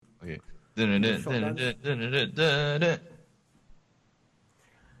Okay.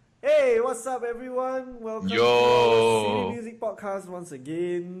 Hey, what's up, everyone? Welcome to our City Yo! Music Podcast once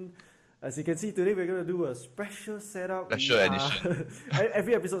again. As you can see, today we're gonna do a special setup. Special edition.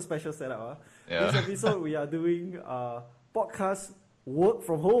 Every episode special setup. This Yeah. episode we are doing podcast work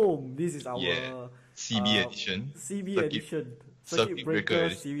from home. This is Yeah. our CB edition. CB Circuit- edition, Circuit Breaker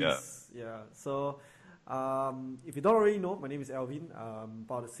edition, series. Yeah. So, if you don't already know, my name is Alvin. I'm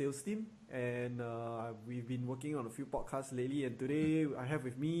part of the sales team, and we've been working on a few podcasts lately. And today I have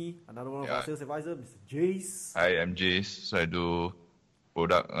with me another one of our Yeah. sales advisor, Mr. Jace. Hi, I'm Jace. So I do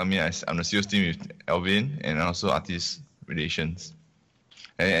product. I'm the sales team with Alvin and also artist relations.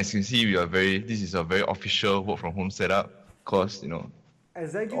 And as you can see, this is a very official work from home setup. Cause all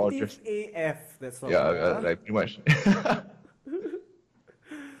Executive just- AF. That's what. like pretty much.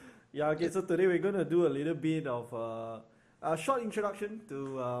 Yeah, okay, so today we're going to do a little bit of a short introduction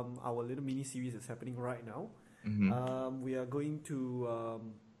to our little mini series that's happening right now. We are going to,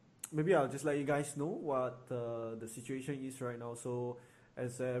 maybe I'll just let you guys know what the situation is right now. So,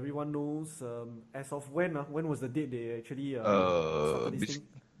 as everyone knows, as of when was the date they actually started this thing?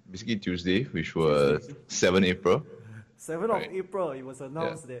 Basically Tuesday, which was 7 April. 7th Right. of April, it was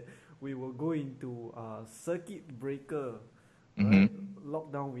announced that we will go into circuit breaker, right?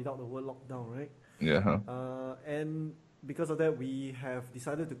 Lockdown without the word lockdown, right? Yeah. And because of that, we have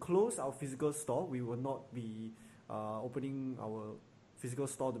decided to close our physical store. We will not be opening our physical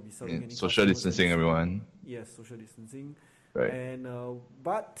store to be serving any Social customers distancing, and- everyone. Yes, social distancing. Right. And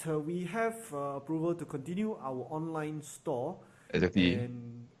but we have approval to continue our online store. Exactly.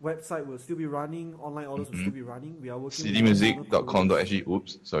 And website will still be running. Online orders will still be running. We are working. with cdmusic.com.sg.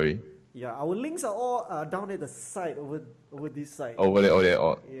 Oops, sorry. Yeah, our links are all down at the side over this side. Over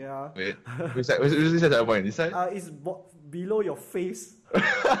there. Yeah. Wait, which side? Which side I point? This side? It's below your face.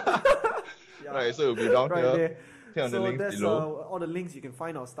 Yeah. Right, so it'll be down Right here. there. Here on the So links that's below. all the links. You can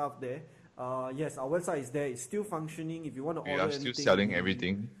find our stuff there. Yes, our website is there. It's still functioning. If you want to We order are anything, still selling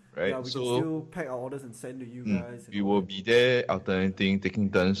everything, right? Yeah, we can still pack our orders and send to you guys. and we all will that. be there alternating, taking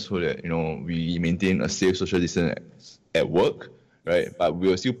turns so that we maintain a safe social distance at work, right? But we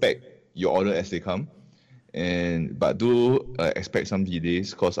will still pack your order as they come, but do expect some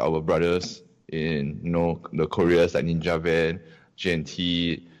delays because our brothers in the couriers like Ninja Van,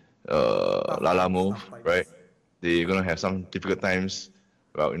 GNT, Lalamove, Tough times. right? They're gonna have some difficult times.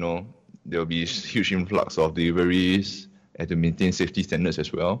 Well, there will be huge influx of deliveries and to maintain safety standards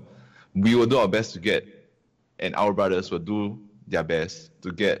as well. We will do our best to get, and our brothers will do their best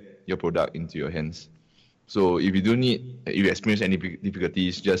to get your product into your hands. So if you experience any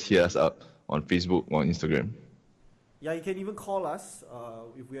difficulties, just hit us up on Facebook or Instagram. Yeah, you can even call us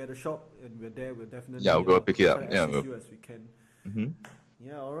if we're at the shop and we're there. We'll definitely we'll pick it up. try to Yeah, assist we'll- you as we can.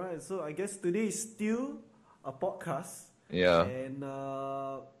 Yeah, all right. So I guess today is still a podcast. Yeah. And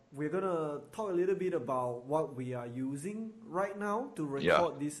we're gonna talk a little bit about what we are using right now to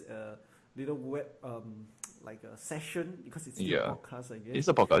record this little web like a session because it's still a podcast, I guess. It's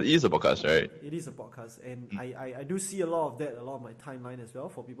a podcast. It is a podcast, right? It is a podcast, and I do see a lot of that, a lot of my timeline as well.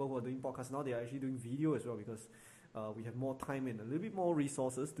 For people who are doing podcasts now, they are actually doing video as well because we have more time and a little bit more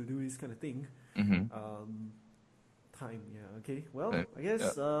resources to do this kind of thing. Time, yeah, okay. Well, I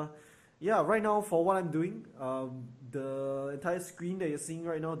guess, right now for what I'm doing, the entire screen that you're seeing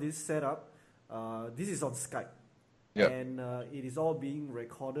right now, this setup, this is on Skype. Yeah. And it is all being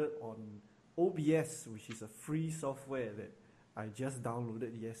recorded on OBS, which is a free software that I just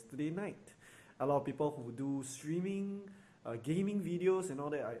downloaded yesterday night. A lot of people who do streaming, gaming videos and all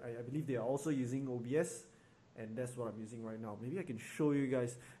that, I believe they are also using OBS, and that's what I'm using right now. Maybe I can show you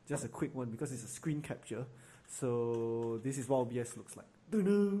guys just a quick one because it's a screen capture. So this is what OBS looks like.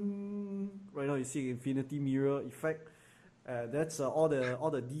 Dun-dun! Right now you see infinity mirror effect. That's all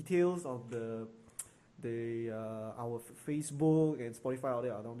the details of our Facebook and Spotify all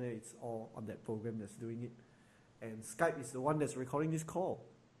that are down there. It's all on that program that's doing it. And Skype is the one that's recording this call.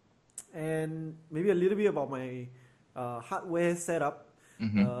 And maybe a little bit about my hardware setup.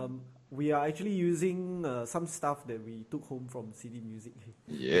 We are actually using some stuff that we took home from CD Music.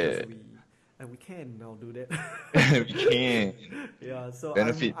 Yeah. And we can now do that. We can. Yeah, so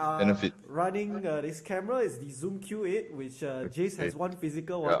Benefit. I'm running this camera. Is the Zoom Q8, which Jace has one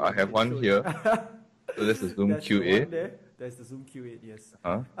physical one. Yeah, I have can one show here. you. So that's the Zoom That's the one Q8. there. That's the Zoom Q8, yes.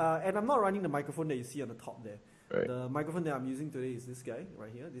 Huh? And I'm not running the microphone that you see on the top there. Right. The microphone that I'm using today is this guy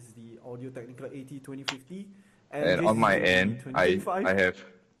right here. This is the Audio Technica AT2050. And this on is my the end, I 2035. have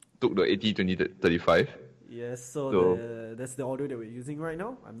took the AT2035. Yes, so So- that's the audio that we're using right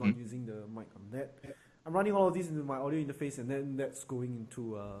now. I'm not using the mic on that. I'm running all of these into my audio interface, and then that's going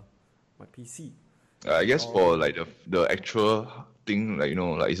into my PC. I guess for like the actual thing, like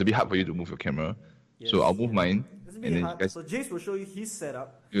like it's a bit hard for you to move your camera. Yes, So I'll move mine, It's a and bit then hard. you guys, So Jace will show you his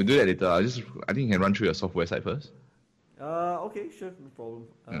setup. you'll do that later. I think you can run through your software side first. Okay, sure, no problem.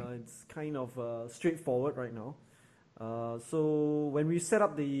 It's kind of straightforward right now. So when we set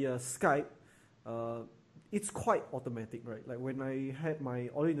up the Skype, it's quite automatic, right? Like when I had my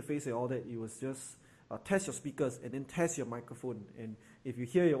audio interface and all that, it was just test your speakers and then test your microphone. And if you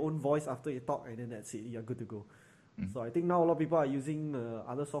hear your own voice after you talk, and then that's it, you're good to go. So I think now a lot of people are using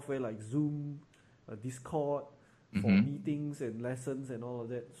other software like Zoom, Discord for meetings and lessons and all of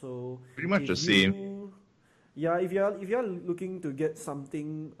that. So Pretty much the same. Yeah, if you're looking to get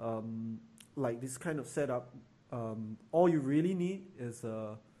something like this kind of setup, all you really need is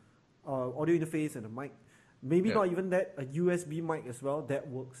a audio interface and a mic. Maybe Yeah. not even that, a USB mic as well. That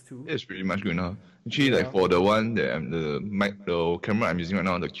works too. It's pretty much good now. Actually, like for the one that the camera I'm using right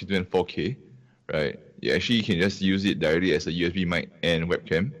now, the Q2N 4K, right? You actually can just use it directly as a USB mic and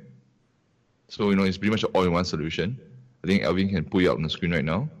webcam. So it's pretty much an all-in-one solution. I think Alvin can put it up on the screen right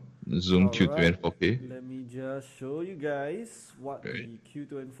now. Zoom Q2N 4K. Let me just show you guys what Right. the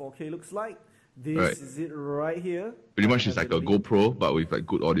Q2N 4K looks like. This Right. is it right here. Pretty I much it's have like the a link. GoPro but with like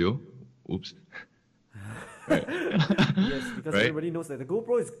good audio. Oops. Yes, because Right. everybody knows that the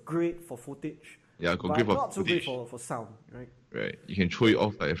GoPro is great for footage, Yeah, but great for not so great footage. for sound, right? Right. You can throw it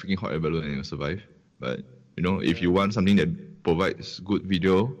off like a freaking hot air balloon and you'll survive. But if you want something that provides good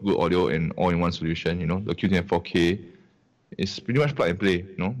video, good audio, and all-in-one solution, the Q10 4K is pretty much plug and play.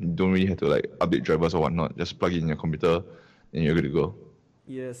 You don't really have to like update drivers or whatnot. Just plug it in your computer, and you're good to go.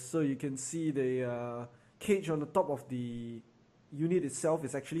 Yes, so you can see the cage on the top of the unit itself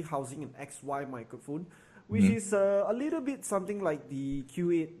is actually housing an XY microphone, which is a little bit something like the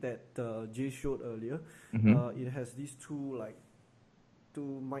Q8 that Jay showed earlier. It has these two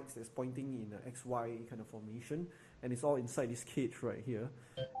mics that's pointing in an XY kind of formation, and it's all inside this cage right here.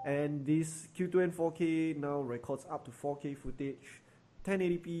 And this Q2N 4K now records up to 4K footage,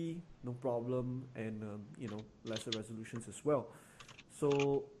 1080p, no problem, and lesser resolutions as well.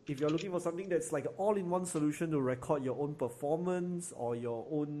 So if you're looking for something that's like an all-in-one solution to record your own performance or your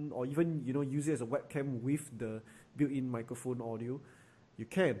own, or even use it as a webcam with the built-in microphone audio, you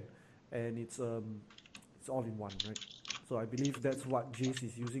can, and it's all-in-one, right? So I believe that's what Jace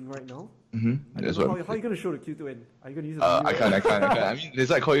is using right now. I That's don't know what. how you gonna show the Q2N. Are you gonna use it? I can't. I mean, that's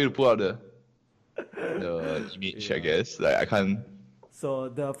why I call you to pull out the image. I guess like I can't. So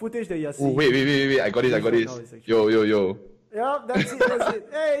the footage that you're Oh seeing. wait! I got it. Right now is actually- Yo. Yeah, that's it.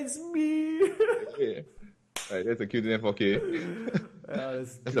 Hey, it's me. Okay. Right, that's a Q10 4K. Yeah,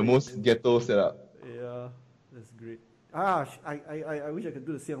 That's the most ghetto setup. Yeah, that's great. I wish I could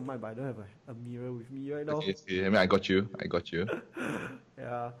do the same on mine, but I don't have a mirror with me right now. Okay, I mean, I got you.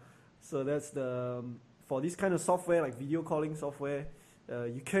 Yeah, so that's the for this kind of software, like video calling software,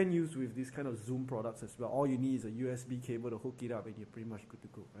 you can use with this kind of Zoom products as well. All you need is a USB cable to hook it up, and you're pretty much good to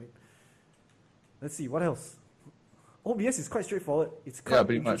go, right? Let's see what else. OBS is quite straightforward. It's quite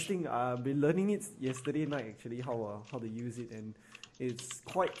pretty much. interesting. I've been learning it yesterday night actually, how to use it, and it's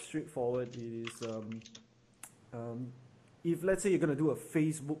quite straightforward. It is if let's say you're gonna do a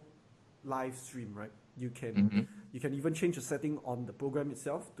Facebook live stream, right? You can even change the setting on the program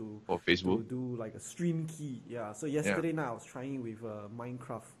itself to For Facebook. to do like a stream key. Yeah. So yesterday night I was trying with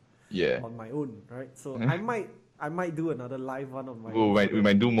Minecraft Yeah. on my own, right? So I might do another live one on my We own.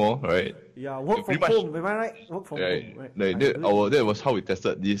 might do more, right? Yeah, work pretty from much- home. Am I right? Work from Right. home. Right. Like that was how we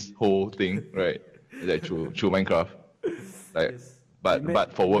tested this whole thing, right? Like through Minecraft. Like, Yes. but We for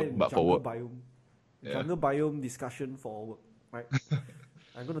met work, in but for jungle work. biome. Yeah. Jungle biome discussion for work, right?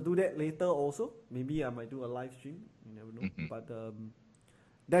 I'm gonna do that later also. Maybe I might do a live stream. You never know. But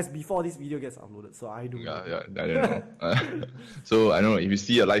that's before this video gets uploaded, so I don't know. Yeah, I don't know. So I don't know if you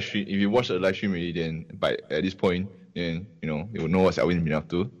see a live stream, if you watch a live stream already, then at this point, then you will know what's Alvin been up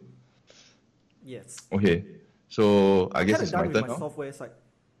to. Yes. Okay, so I guess Kinda it's done my with turn my now. software side.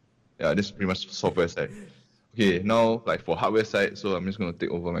 Yeah, this is pretty much software side. Okay, now like for hardware side, so I'm just gonna take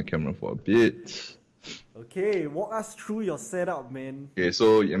over my camera for a bit. Okay, walk us through your setup, man. Okay,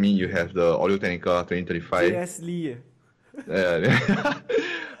 so I mean you have the Audio Technica 2035. JS Lee.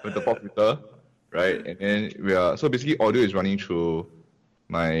 With the pop filter, right? And then so basically audio is running through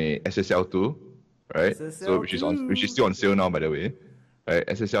my SSL2, right? So which is still on sale now, by the way. Right,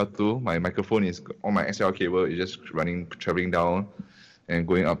 SSL2. My microphone is on my XLR cable. Is just traveling down, and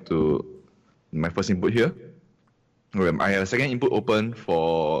going up to my first input here. I have a second input open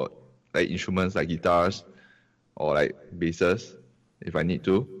for like instruments like guitars or like basses if I need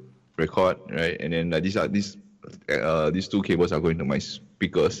to. For record, right? And then these two cables are going to my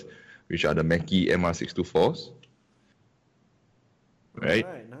speakers, which are the Mackie MR624s, right?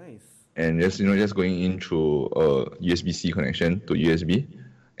 Alright, nice. And just going in through a USB-C connection to USB,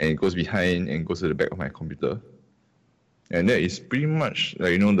 and it goes behind and goes to the back of my computer. And that is pretty much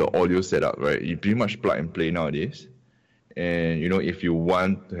like the audio setup, right? You pretty much plug and play nowadays. And if you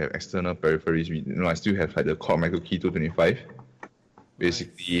want to have external peripheries, I still have like the Core Micro Key 225,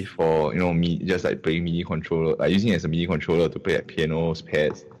 basically for me just like playing MIDI controller, like using it as a MIDI controller to play at pianos,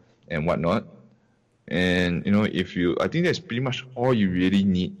 pads, and whatnot. And I think that's pretty much all you really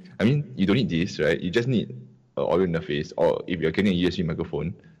need. I mean, you don't need this, right? You just need an audio interface, or if you're getting a USB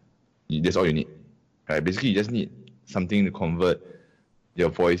microphone, that's all you need, right? Basically, you just need something to convert your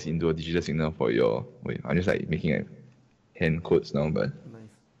voice into a digital signal for your. Wait, I'm just like making a hand quotes now, but Nice.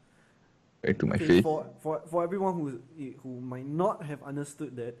 back to my Okay, face. for everyone who might not have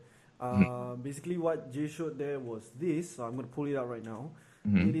understood that, basically what Jay showed there was this. So I'm going to pull it out right now.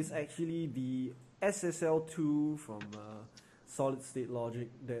 It is actually the SSL2 from Solid State Logic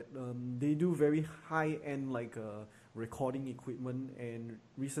that they do very high end recording equipment, and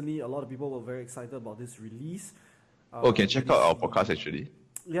recently a lot of people were very excited about this release. Can check out our podcast actually.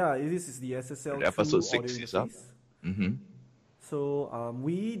 Yeah, this is the SSL2 Episode 6 audio is up. interface. So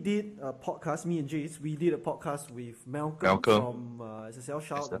we did a podcast, me and Jace, we did a podcast with Malcolm. From SSL.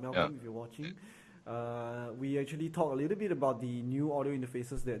 Shout out to Malcolm if you're watching. We actually talked a little bit about the new audio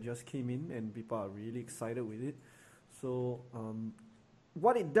interfaces that just came in, and people are really excited with it. So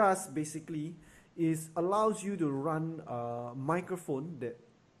what it does basically is allows you to run a microphone that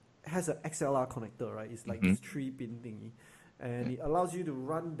has an XLR connector, right? It's like this 3-pin thingy. And it allows you to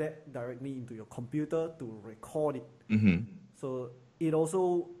run that directly into your computer to record it. So it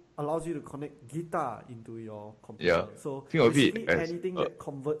also allows you to connect guitar into your computer. Yeah. So Think of it basically as anything that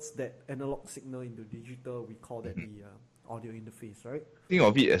converts that analog signal into digital, we call that the audio interface, right? Think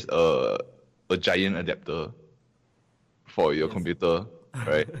of it as a giant adapter for your computer,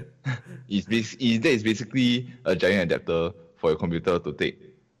 right? That is basically a giant adapter for your computer to take.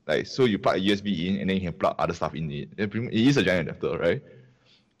 Like, so you plug a USB in, and then you can plug other stuff in it. It is a giant adapter, right?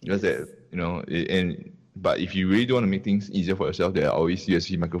 Just that, but if you really do want to make things easier for yourself, there are always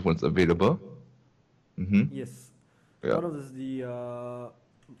USB microphones available. Yes. Yeah. One of the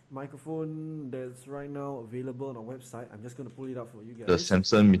microphone that's right now available on our website. I'm just going to pull it up for you guys. The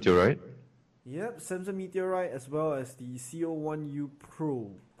Samsung Meteorite. Yep, Samsung Meteorite, as well as the CO1U Pro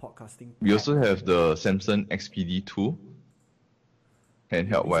podcasting. We also have the Samsung XPD2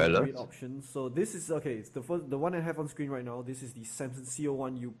 handheld wireless. Great option. So this is it's the one I have on screen right now. This is the Samsung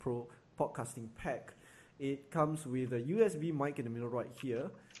CO1U Pro podcasting pack. It comes with a USB mic in the middle right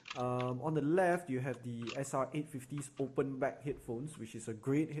here. On the left, you have the SR850's open back headphones, which is a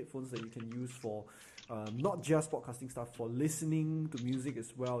great headphones that you can use for not just podcasting stuff, for listening to music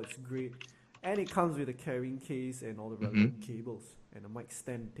as well. It's great. And it comes with a carrying case and all the relevant cables and a mic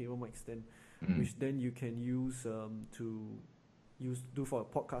stand, table mic stand, which then you can use do for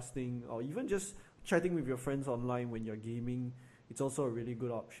podcasting, or even just chatting with your friends online when you're gaming. It's also a really good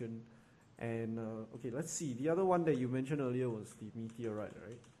option. And let's see. The other one that you mentioned earlier was the Meteorite,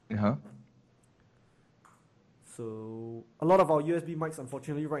 right? So a lot of our USB mics,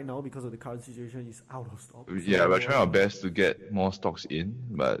 unfortunately, right now, because of the current situation, is out of stock. Yeah, we're trying our best to get more stocks in,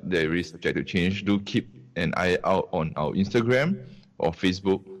 but there is subject to change. Do keep an eye out on our Instagram or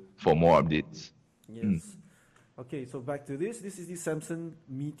Facebook for more updates. Yes. Okay, so back to this. This is the Samsung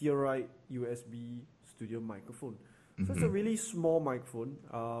Meteorite USB studio microphone. So it's a really small microphone.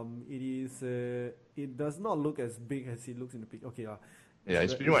 It does not look as big as it looks in the picture.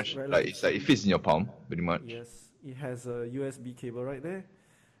 It's pretty much like it fits in your palm, pretty much. Yes, it has a USB cable right there.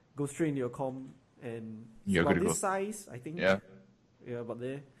 Goes straight into your com, and it's You're about good to this go. size, I think. Yeah. Yeah, about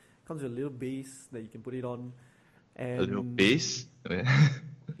there. Comes with a little base that you can put it on. And A little bass.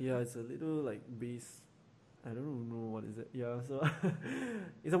 yeah, it's a little like base. I don't know what is it. Yeah, so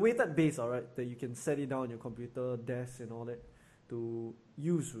it's a weighted base, alright, that you can set it down on your computer, desk, and all that to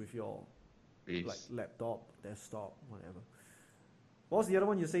use with your Bass. laptop, desktop, whatever. What was the other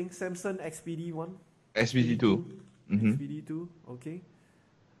one you're saying? Samsung XPD one? XPD2. XPD2, okay.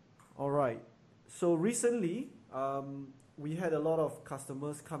 Alright. So recently, we had a lot of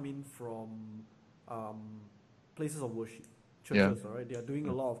customers come in from places of worship, churches, alright. They are doing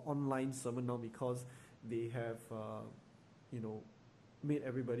a lot of online sermon now because they have, made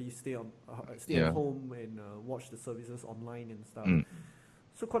everybody stay at home and watch the services online and stuff.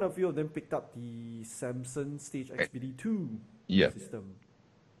 So quite a few of them picked up the Samsung Stage XPD2 system.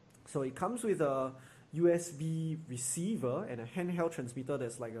 So it comes with a USB receiver and a handheld transmitter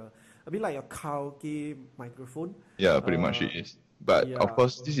that's like a bit like a karaoke microphone. Yeah, pretty much it is. But yeah. of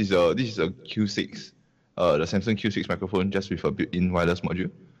course, this is a Q6, the Samsung Q6 microphone just with a built-in wireless module,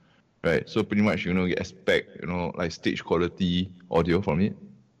 right? So pretty much you expect like stage quality audio from it.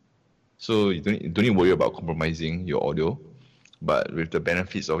 So you don't need to worry about compromising your audio, but with the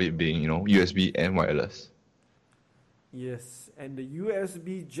benefits of it being USB and wireless. Yes, and the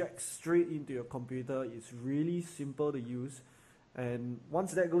USB jack straight into your computer is really simple to use. And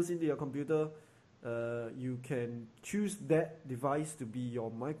once that goes into your computer, you can choose that device to be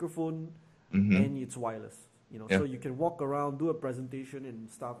your microphone, and it's wireless. Yeah. So you can walk around, do a presentation and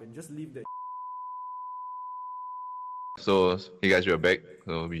stuff, and just leave that. So hey guys, we're back.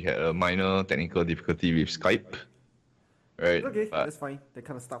 So we had a minor technical difficulty with Skype, right? Okay, But that's fine. That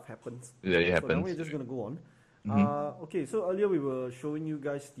kind of stuff happens. yeah, it So now happens. we're just gonna go on. Okay, so earlier we were showing you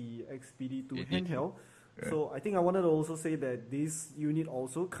guys the XPD2 handheld. Yeah. So I think I wanted to also say that this unit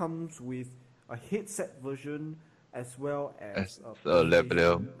also comes with a headset version as well as a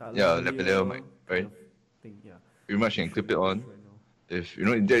lavalier, lavalier mic, right? kind of thing. Yeah. Pretty much you can clip it on. Right now.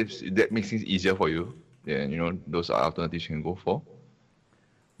 If that makes things easier for you, then those are alternatives you can go for.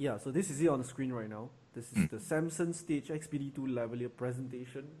 Yeah, so this is it on the screen right now. This is the Samsung Stage XPD2 lavalier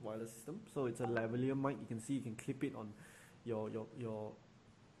presentation wireless system. So it's a lavalier mic. You can see you can clip it on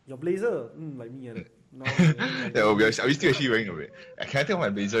your blazer, like me. Now, Yeah, are we still actually wearing a bit? I can't tell my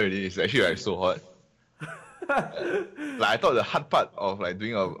blazer already. It's actually like so hot. Like I thought the hard part of like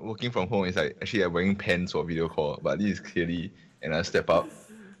doing working from home is like actually like wearing pants for video call, but this is clearly another step up.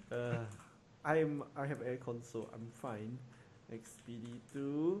 I have aircon, so I'm fine.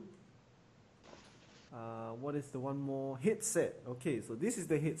 XPD2. What is the one more headset? Okay, so this is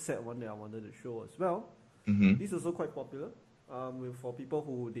the headset one that I wanted to show as well. This is also quite popular. For people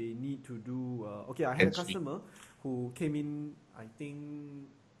who they need to do. Okay, I had a Hands-free. customer who came in. I think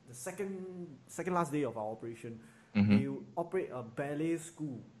the second last day of our operation. They operate a ballet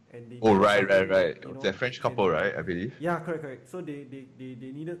school, and they Oh needed right. something, They're French couple, right? I believe. Yeah, correct. So they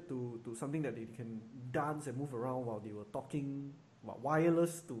needed to something that they can dance and move around while they were talking,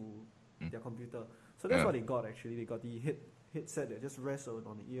 wireless to their computer. So that's what they got actually. They got the headset that just rests on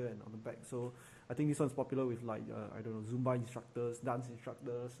the ear and on the back. So I think this one's popular with like I don't know, Zumba instructors, dance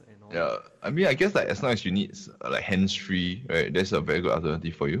instructors, and all. Yeah, I mean, I guess like as long as you need like hands-free, right? That's a very good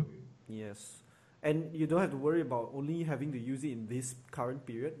alternative for you. Yes. And you don't have to worry about only having to use it in this current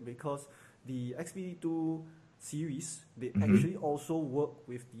period, because the XPD2 series, they actually also work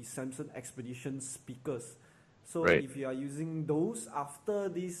with the Samsung Expedition speakers. So Right. if you are using those after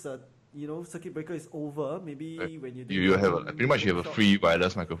this circuit breaker is over, maybe when you do You have your pretty much you have a workshop- free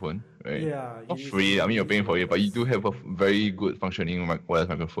wireless microphone, right? Yeah, Not it is free. I mean, you're paying for it, but you do wireless. have a very good functioning wireless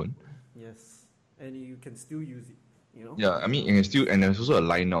microphone. Yes, and you can still use it. Yeah, I mean, you can still, and there's also a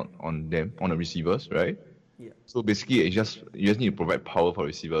line out on them on the receivers, right? Yeah. So basically, you just need to provide power for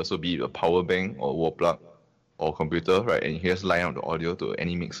receiver. So be it a power bank or wall plug or computer, right? And you just line out the audio to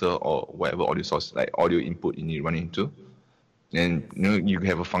any mixer or whatever audio source, like audio input you need to run into. And you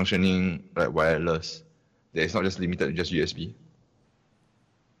have a functioning like wireless that is not just limited to just USB.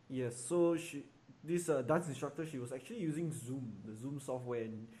 Yes, so this dance instructor, she was actually using Zoom, the Zoom software,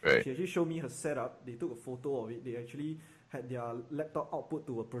 and Right. she actually showed me her setup. They took a photo of it. They actually had their laptop output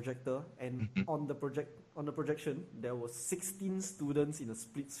to a projector, and on the projection there were 16 students in a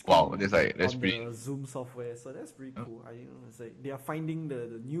split screen. Wow, that's on pretty. the Zoom software. So that's pretty cool. It's like they are finding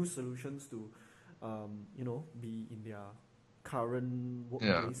the new solutions to, be in their current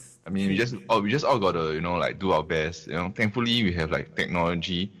Yeah, workplace. I mean, we just all gotta like do our best. Thankfully we have like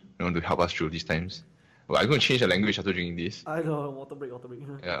technology to help us through these times. Well, I'm gonna change the language after drinking this. I know, water break.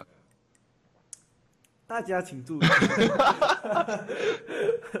 Yeah. 大家请注意。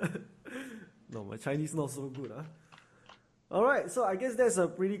No, my Chinese not so good. Alright, so I guess that's a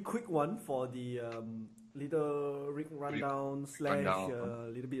pretty quick one for the little rig rundown slash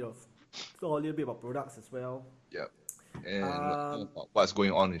a little bit about products as well. Yeah. And what's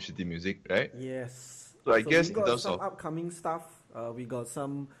going on in City Music, right? Yes. So I guess we in got terms some of upcoming stuff. We got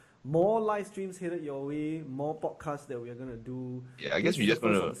some more live streams headed your way, more podcasts that we are gonna do. Yeah, I guess This we is just the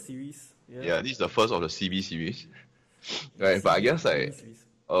first gonna- of the series. yeah, this is the first of the CB series, right? But I guess like series.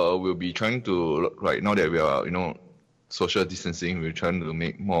 we'll be trying to right now that we are social distancing, we're trying to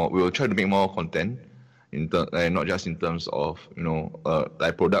make more. We'll try to make more content not just in terms of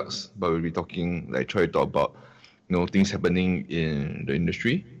like products, but we'll be talking try to talk about things happening in the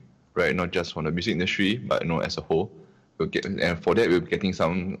industry, right? Not just from the music industry, but as a whole. And for that we'll be getting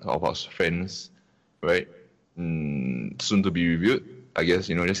some of our friends, right? Soon to be reviewed. I guess,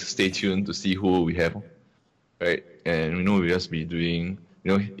 just stay tuned to see who we have, right? And, we'll just be doing,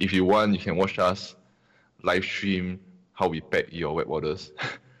 if you want, you can watch us live stream how we pack your web orders,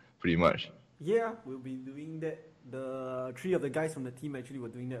 pretty much. Yeah, we'll be doing that. The 3 of the guys from the team actually were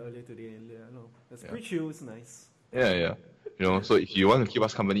doing that earlier today. It's pretty chill, it's nice. Yeah. So if you want to keep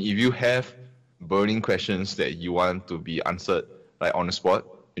us company, if you have burning questions that you want to be answered, like on the spot,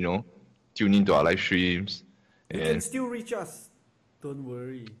 tune into our live streams. You can still reach us. Don't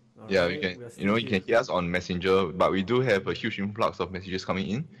worry. Yeah, we can. You can hear us on Messenger, but we do have a huge influx of messages coming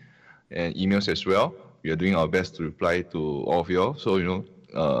in, and emails as well. We are doing our best to reply to all of you all. So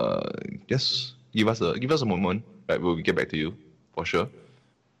just give us a moment. Right, we'll get back to you for sure.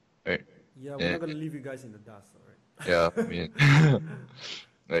 Right. Yeah, we're not gonna leave you guys in the dust. All right. Yeah, I mean.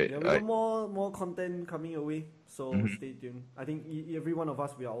 Right. Yeah, we got more content coming away. So stay tuned. I think every one of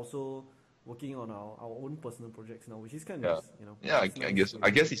us, we are also working on our own personal projects now, which is kind of nice, Yeah, I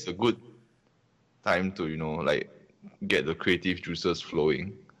guess it's a good time to get the creative juices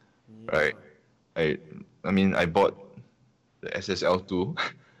flowing, right? I mean, I bought the SSL2.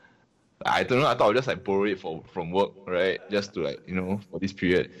 I don't know. I thought I'd just borrow it from work, right? Just to for this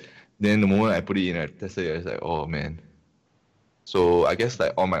period. Then the moment I put it in, I tested it. I was like, oh man. So I guess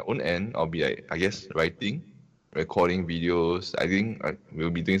on my own end, I'll be writing, recording videos. I think we'll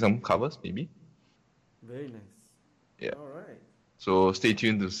be doing some covers maybe. Very nice. Yeah. All right. So stay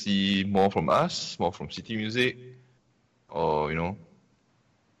tuned to see more from us, more from City Music, or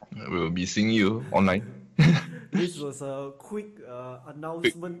we'll be seeing you online. This was a quick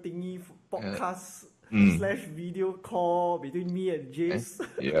announcement thingy podcast / video call between me and Jace.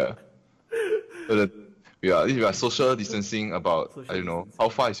 Yeah. So we are social distancing about, I don't know, how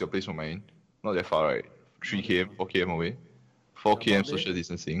far is your place from mine? Not that far, right? 3 km, 4 km away. 4 km social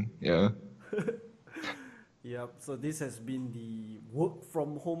distancing, yeah. Yep, so this has been the work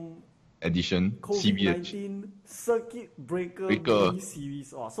from home edition, COVID-19 Circuit Breaker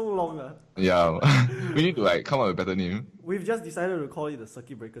mini-series. Oh, so long. Yeah, we need to come up with a better name. We've just decided to call it the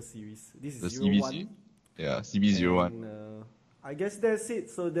Circuit Breaker series. This is the 01. Yeah, CB01. I guess that's it.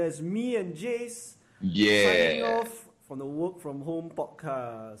 So there's me and Jace signing off from the Work From Home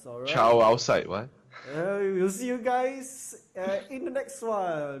podcast. All right. Ciao outside, what? We'll see you guys in the next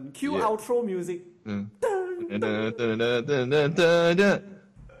one. Cue outro music.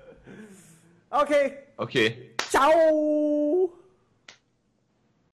 Okay. Okay. Ciao.